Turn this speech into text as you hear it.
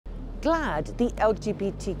GLAAD, the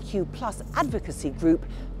LGBTQ+ advocacy group,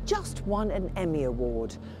 just won an Emmy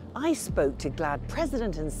Award. I spoke to GLAAD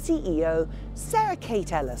President and CEO, Sarah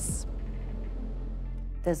Kate Ellis.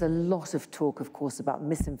 There's a lot of talk, of course, about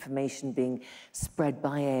misinformation being spread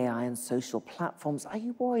by AI and social platforms. Are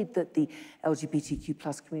you worried that the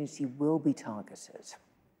LGBTQ+ community will be targeted?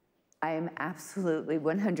 I am absolutely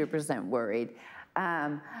 100% worried.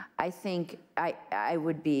 I think I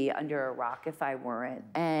would be under a rock if I weren't.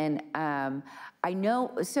 And I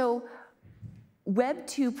know, so Web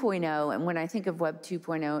 2.0, and when I think of Web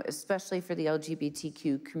 2.0, especially for the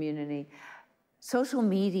LGBTQ community, social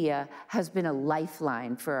media has been a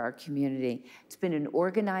lifeline for our community. It's been an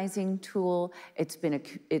organizing tool, it's been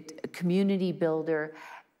a community builder,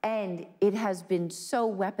 and it has been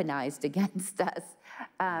so weaponized against us.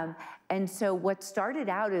 And so what started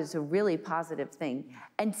out as a really positive thing,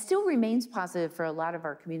 and still remains positive for a lot of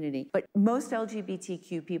our community, but most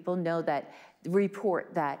LGBTQ people know that,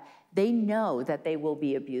 report that they know that they will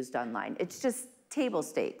be abused online. It's just table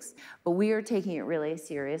stakes. But we are taking it really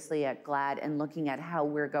seriously at GLAAD and looking at how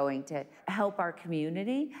we're going to help our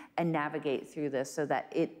community and navigate through this so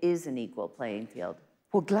that it is an equal playing field.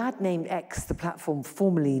 Well, GLAAD named X, the platform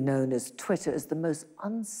formerly known as Twitter, as the most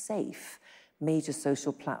unsafe major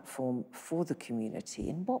social platform for the community.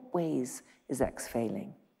 In what ways is X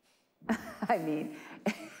failing? I mean,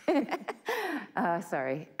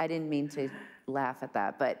 sorry, I didn't mean to laugh at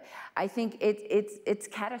that, but I think it's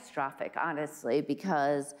catastrophic, honestly,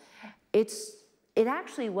 because it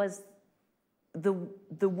actually was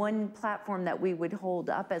the one platform that we would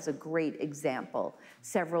hold up as a great example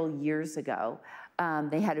several years ago.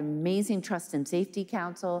 They had amazing trust and safety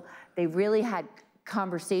council. They really had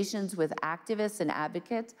conversations with activists and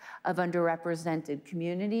advocates of underrepresented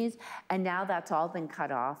communities, and now that's all been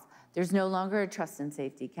cut off. There's no longer a trust and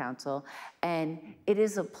safety council, and it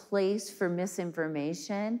is a place for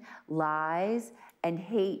misinformation, lies, and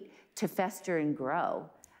hate to fester and grow.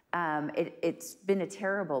 It's been a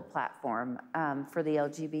terrible platform for the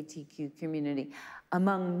LGBTQ community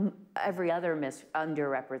among every other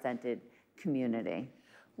underrepresented community.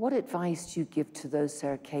 What advice do you give to those,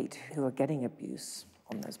 Sarah Kate, who are getting abuse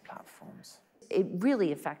on those platforms? It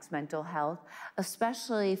really affects mental health,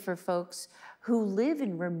 especially for folks who live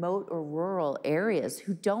in remote or rural areas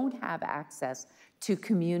who don't have access to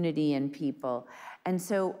community and people. And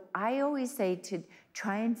so I always say to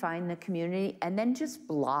try and find the community and then just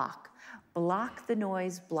block the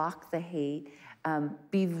noise, block the hate,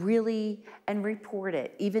 be really, and report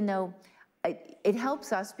it, even though it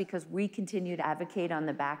helps us because we continue to advocate on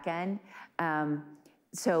the back end.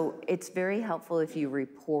 So it's very helpful if you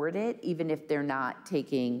report it, even if they're not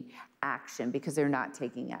taking action, because they're not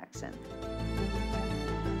taking action.